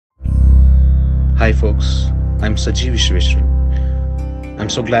Hi folks, I'm Sajeev Visweswaran. I'm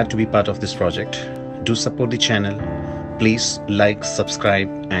so glad to be part of this project. Do support the channel. Please like,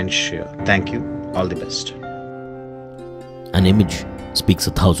 subscribe and share. Thank you. All the best. An image speaks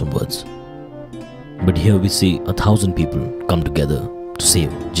 1,000 words. But here we see 1,000 people come together to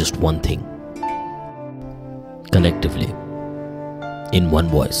save just one thing. Collectively. In one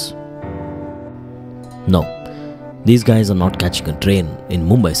voice. No, these guys are not catching a train in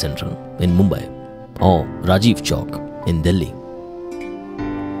Mumbai Central, in Mumbai, or Rajiv Chowk in Delhi.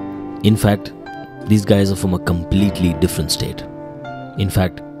 In fact, these guys are from a completely different state. In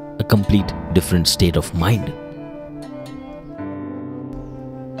fact, a complete different state of mind.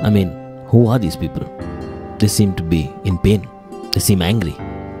 I mean, who are these people? They seem to be in pain. They seem angry.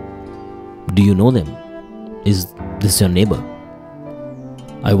 Do you know them? Is this your neighbor?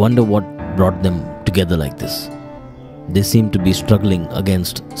 I wonder what brought them together like this. They seem to be struggling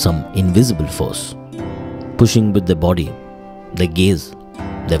against some invisible force, pushing with their body, their gaze,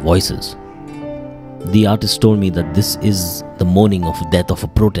 their voices. The artist told me that this is the mourning of death of a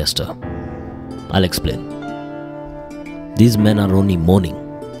protester. I'll explain. These men are only mourning.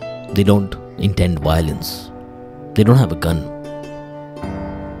 They don't intend violence. They don't have a gun.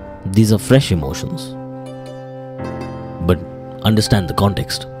 These are fresh emotions. But understand the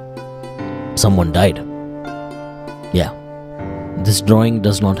context. Someone died. Yeah. This drawing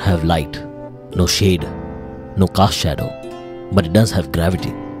does not have light, no shade, no cast shadow, but it does have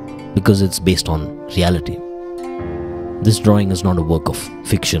gravity because it's based on reality. This drawing is not a work of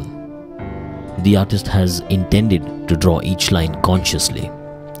fiction. The artist has intended to draw each line consciously,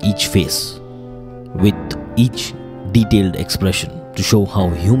 each face, with each detailed expression to show how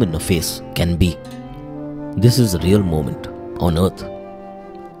human a face can be. This is a real moment on earth,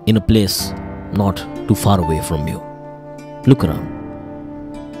 in a place not too far away from you. Look around.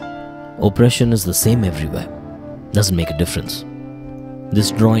 Oppression is the same everywhere. Doesn't make a difference.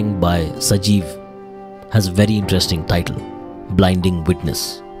 This drawing by Sajeev has a very interesting title, Blinding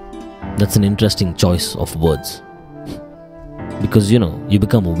Witness. That's an interesting choice of words. Because you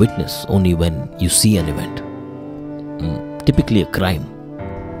become a witness only when you see an event. Typically a crime.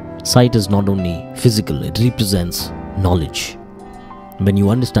 Sight is not only physical, it represents knowledge. When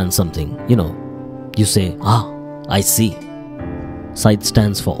you understand something, you say, I see. Sight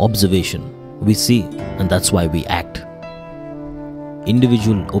stands for observation. We see, and that's why we act.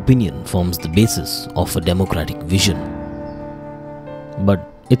 Individual opinion forms the basis of a democratic vision. But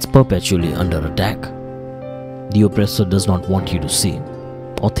it's perpetually under attack. The oppressor does not want you to see,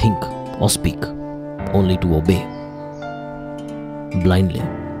 or think, or speak, only to obey. Blindly.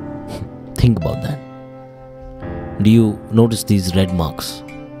 Think about that. Do you notice these red marks?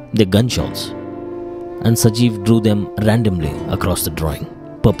 They're gunshots. And Sajeev drew them randomly across the drawing,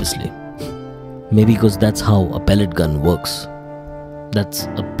 purposely. Maybe because that's how a pellet gun works. That's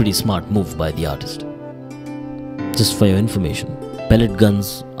a pretty smart move by the artist. Just for your information, pellet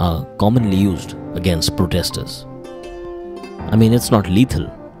guns are commonly used against protesters. I mean, it's not lethal,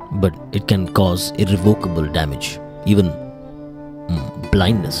 but it can cause irrevocable damage, even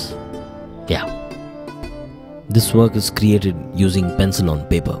blindness. Yeah. This work is created using pencil on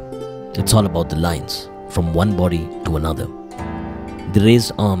paper. It's all about the lines, from one body to another. The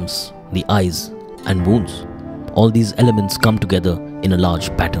raised arms, the eyes, and wounds. All these elements come together in a large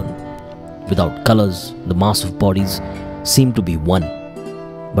pattern. Without colors, the mass of bodies seem to be one.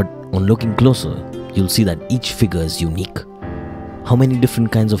 But on looking closer, you'll see that each figure is unique. How many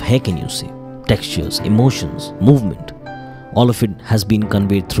different kinds of hair can you see? Textures, emotions, movement. All of it has been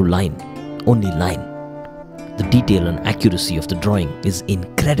conveyed through line. Only line. The detail and accuracy of the drawing is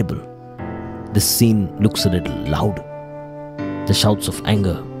incredible. This scene looks a little loud. The shouts of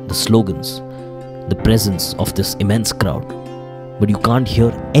anger, the slogans, the presence of this immense crowd. But you can't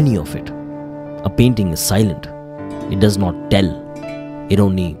hear any of it. A painting is silent. It does not tell. It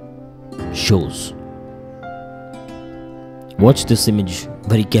only shows. Watch this image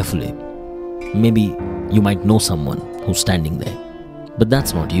very carefully. Maybe you might know someone who's standing there. But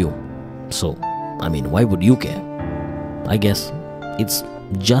that's not you. So, why would you care? I guess it's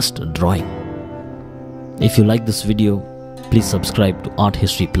just a drawing. If you like this video, please subscribe to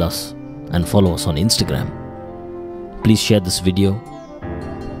arthistoryplus and follow us on Instagram. Please share this video.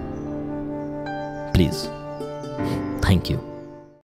 Please. Thank you.